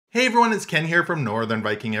Hey everyone, it's Ken here from Northern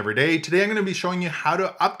Viking Everyday. Today I'm going to be showing you how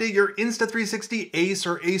to update your Insta360 Ace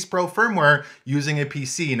or Ace Pro firmware using a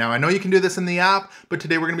PC. Now I know you can do this in the app, but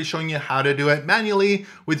today we're going to be showing you how to do it manually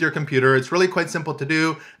with your computer. It's really quite simple to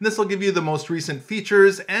do, and this will give you the most recent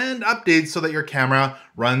features and updates so that your camera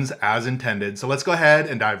runs as intended. So let's go ahead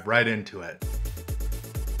and dive right into it.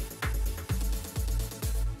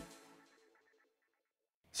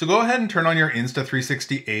 So go ahead and turn on your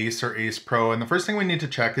Insta360 Ace or Ace Pro, and the first thing we need to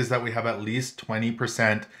check is that we have at least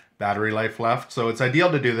 20% battery life left. So it's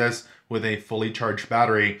ideal to do this with a fully charged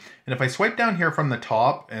battery. And if I swipe down here from the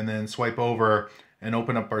top and then swipe over and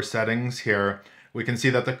open up our settings here, we can see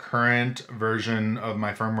that the current version of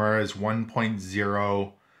my firmware is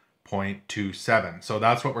 1.0.27. So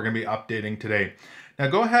that's what we're going to be updating today. Now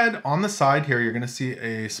go ahead on the side here, you're going to see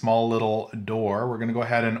a small little door. We're going to go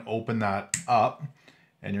ahead and open that up.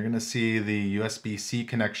 And you're going to see the USB-C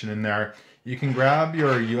connection in there. You can grab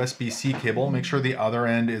your USB-C cable, make sure the other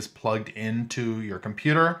end is plugged into your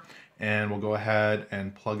computer, and we'll go ahead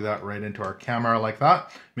and plug that right into our camera like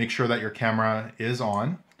that. Make sure that your camera is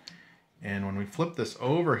on. And when we flip this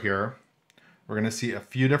over here, we're going to see a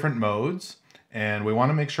few different modes, and we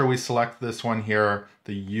want to make sure we select this one here,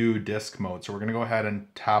 the U disk mode. So we're going to go ahead and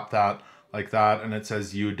tap that like that, and it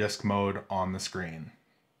says U disk mode on the screen.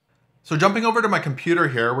 So jumping over to my computer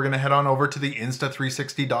here, we're going to head on over to the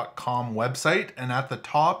Insta360.com website, and at the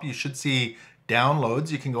top you should see downloads.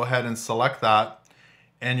 You can go ahead and select that,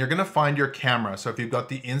 and you're going to find your camera. So if you've got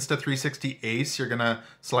the Insta360 Ace, you're going to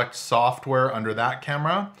select software under that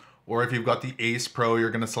camera, or if you've got the Ace Pro, you're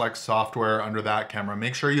going to select software under that camera.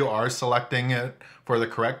 Make sure you are selecting it for the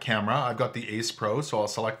correct camera. I've got the Ace Pro, so I'll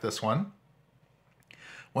select this one.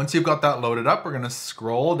 Once you've got that loaded up, we're going to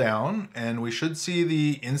scroll down and we should see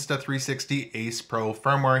the Insta360 Ace Pro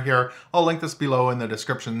firmware here. I'll link this below in the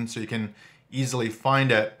description so you can easily find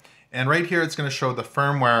it. And right here, it's going to show the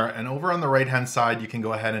firmware, and over on the right-hand side, you can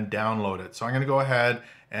go ahead and download it. So I'm going to go ahead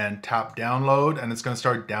and tap download, and it's going to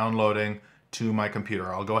start downloading to my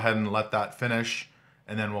computer. I'll go ahead and let that finish,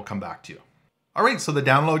 and then we'll come back to you. All right, so the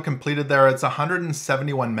download completed there. It's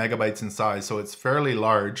 171 megabytes in size, so it's fairly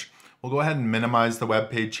large. We'll go ahead and minimize the web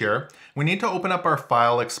page here. We need to open up our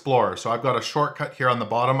File Explorer. So I've got a shortcut here on the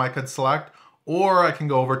bottom I could select, or I can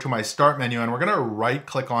go over to my Start menu, and we're going to right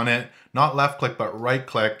click on it, not left click, but right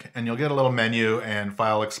click, and you'll get a little menu, and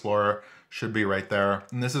File Explorer should be right there.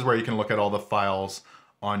 And this is where you can look at all the files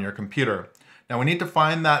on your computer. Now we need to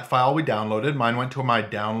find that file we downloaded. Mine went to my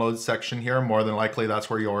downloads section here. More than likely that's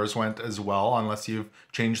where yours went as well, unless you've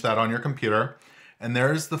changed that on your computer. And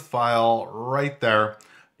there's the file right there.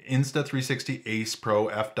 Insta360 Ace Pro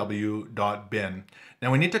fw.bin.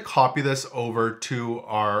 Now we need to copy this over to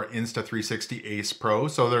our Insta360 Ace Pro.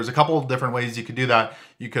 So there's a couple of different ways you could do that.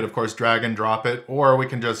 You could of course drag and drop it, or we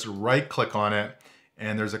can just right click on it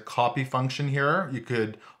and there's a copy function here. You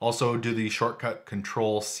could also do the shortcut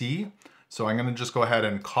Control-C. So I'm going to just go ahead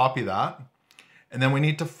and copy that. And then we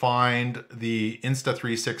need to find the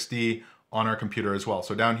Insta360 on our computer as well.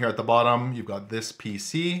 So down here at the bottom, you've got this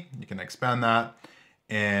PC. You can expand that.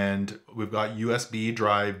 And we've got USB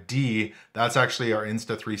drive D. That's actually our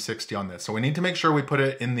Insta360 on this. So we need to make sure we put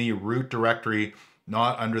it in the root directory,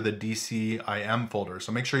 not under the DCIM folder.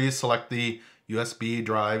 So make sure you select the USB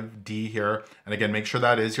drive D here. And again, make sure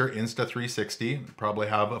that is your Insta360. You probably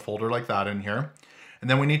have a folder like that in here. And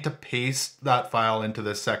then we need to paste that file into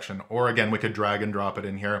this section. Or again, we could drag and drop it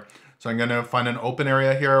in here. So I'm gonna find an open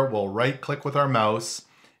area here. We'll right click with our mouse,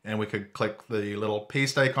 and we could click the little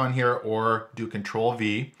paste icon here or do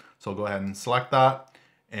Control-V. So I'll go ahead and select that,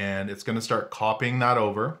 and it's going to start copying that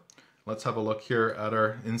over. Let's have a look here at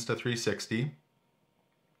our Insta360.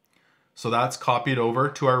 So that's copied over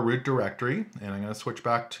to our root directory, and I'm going to switch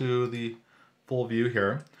back to the full view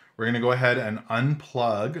here. We're going to go ahead and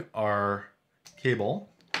unplug our cable,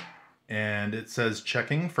 and it says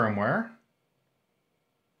checking firmware,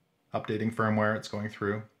 updating firmware, it's going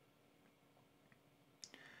through.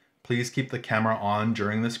 Please keep the camera on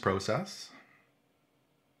during this process.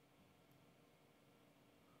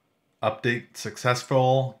 Update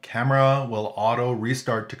successful. Camera will auto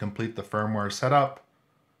restart to complete the firmware setup.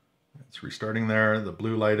 It's restarting there. The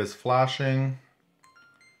blue light is flashing.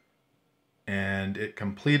 And it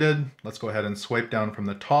completed. Let's go ahead and swipe down from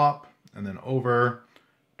the top and then over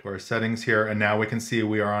to our settings here, and now we can see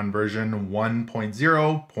we are on version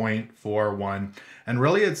 1.0.41. And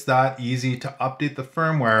really it's that easy to update the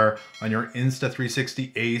firmware on your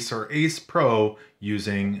Insta360 Ace or Ace Pro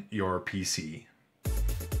using your PC.